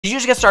Did you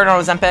just get started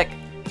on Ozempic?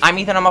 I'm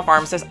Ethan, I'm a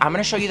pharmacist. I'm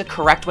going to show you the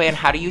correct way on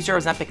how to use your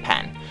Ozempic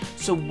pen.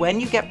 So when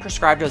you get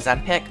prescribed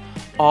Ozempic,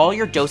 all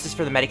your doses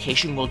for the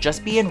medication will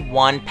just be in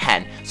one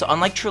pen. So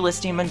unlike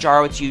Trulicity and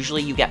Mounjaro, it's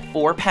usually you get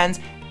 4 pens.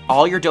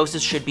 All your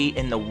doses should be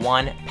in the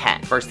one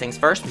pen. First things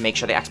first, make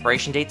sure the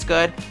expiration date's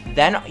good.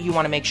 Then you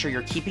want to make sure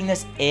you're keeping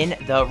this in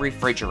the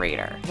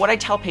refrigerator. What I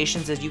tell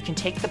patients is you can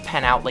take the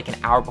pen out like an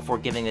hour before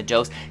giving the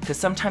dose, because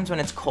sometimes when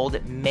it's cold,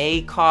 it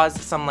may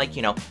cause some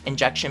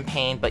injection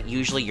pain, but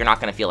usually you're not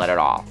going to feel it at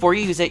all. Before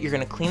you use it, you're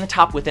going to clean the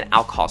top with an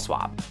alcohol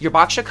swab. Your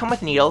box should come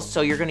with needles,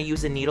 so you're going to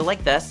use a needle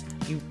like this.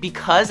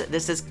 Because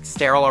this is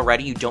sterile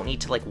already, you don't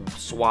need to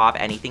swab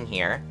anything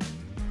here.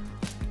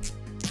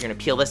 You're going to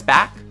peel this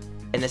back.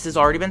 And this has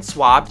already been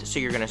swabbed, so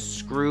you're gonna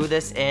screw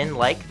this in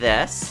like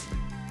this.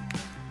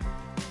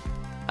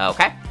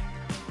 Okay.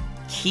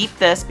 Keep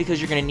this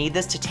because you're gonna need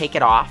this to take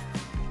it off.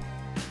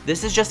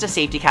 This is just a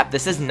safety cap.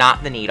 This is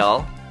not the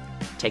needle.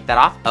 Take that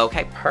off.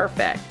 Okay,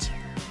 perfect.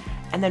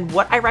 And then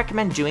what I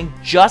recommend doing,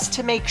 just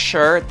to make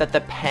sure that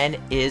the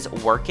pen is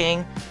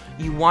working,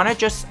 you wanna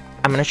just,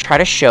 I'm gonna try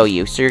to show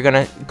you. So you're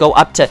gonna go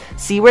up to,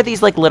 see where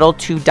these little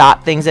 2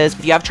 dot things is?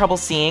 If you have trouble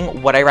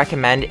seeing, what I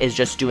recommend is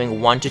just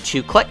doing 1 to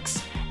 2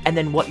 clicks. And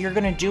then what you're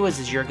gonna do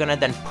is you're gonna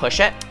then push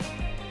it.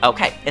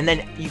 Okay, and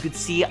then you could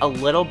see a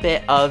little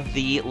bit of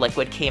the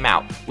liquid came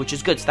out, which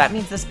is good. So that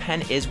means this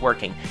pen is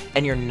working,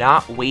 and you're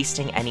not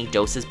wasting any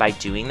doses by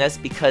doing this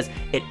because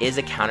it is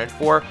accounted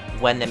for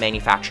when the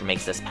manufacturer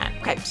makes this pen.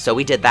 Okay, so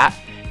we did that.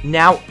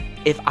 Now,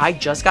 if I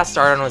just got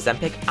started on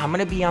Ozempic, I'm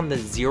gonna be on the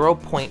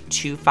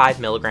 0.25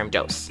 milligram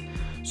dose.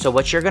 So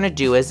what you're gonna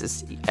do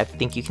is I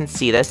think you can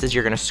see this, is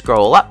you're gonna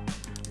scroll up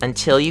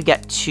until you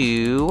get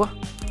to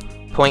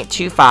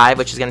 0.25,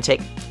 which is going to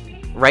take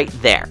right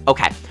there.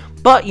 Okay.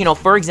 But,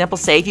 for example,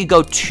 say if you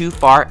go too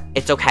far,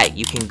 it's okay.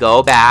 You can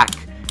go back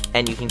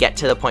and you can get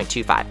to the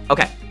 0.25.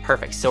 Okay,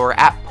 perfect. So we're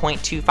at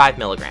 0.25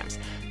 milligrams.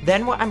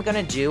 Then what I'm going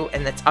to do,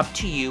 and that's up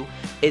to you,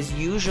 is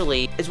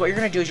what you're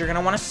going to do is you're going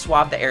to want to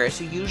swab the area.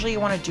 So usually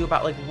you want to do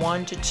about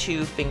 1 to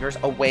 2 fingers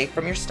away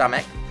from your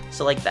stomach.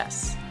 So like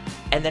this.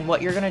 And then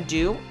what you're going to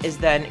do is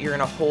then you're going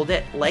to hold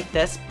it like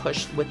this,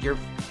 push with your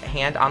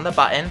hand on the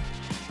button,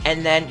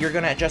 and then you're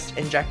gonna just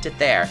inject it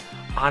there.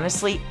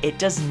 Honestly, it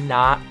does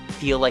not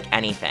feel like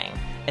anything.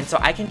 And so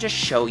I can just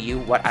show you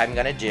what I'm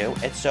gonna do.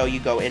 And so you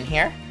go in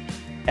here,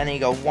 and then you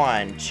go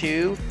 1,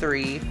 2,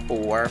 3,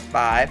 4,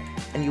 5,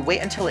 and you wait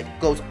until it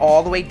goes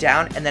all the way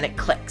down, and then it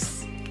clicks.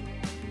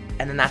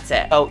 And then that's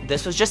it. Oh,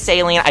 this was just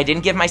saline. I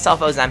didn't give myself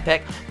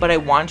Ozempic, but I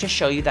wanted to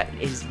show you that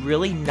it is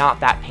really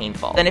not that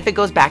painful. Then if it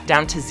goes back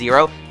down to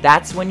 0,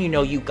 that's when you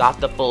know you got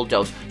the full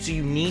dose. So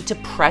you need to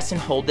press and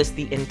hold this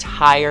the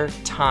entire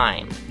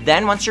time.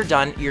 Then once you're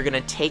done, you're gonna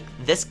take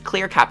this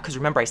clear cap, because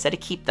remember I said to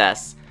keep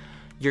this.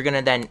 You're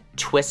gonna then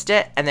twist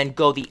it and then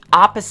go the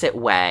opposite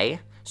way.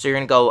 So you're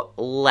gonna go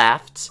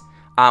left,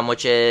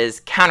 which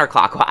is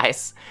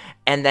counterclockwise.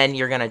 And then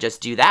you're gonna just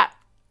do that.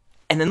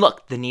 And then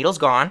look, the needle's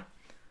gone.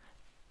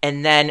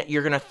 And then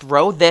you're gonna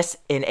throw this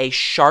in a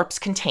sharps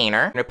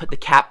container. You're gonna put the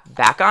cap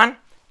back on,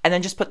 and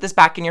then just put this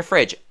back in your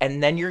fridge.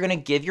 And then you're gonna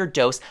give your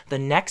dose the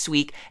next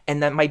week.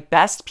 And then my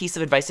best piece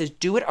of advice is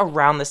do it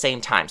around the same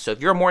time. So if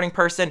you're a morning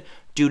person,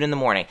 do it in the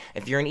morning.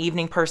 If you're an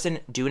evening person,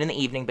 do it in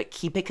the evening, but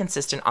keep it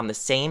consistent on the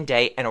same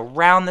day and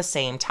around the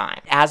same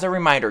time. As a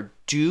reminder,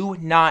 do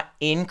not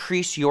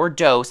increase your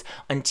dose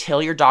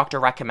until your doctor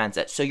recommends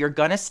it. So you're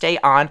gonna stay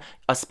on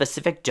a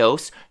specific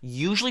dose,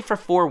 usually for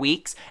 4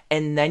 weeks,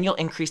 and then you'll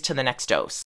increase to the next dose.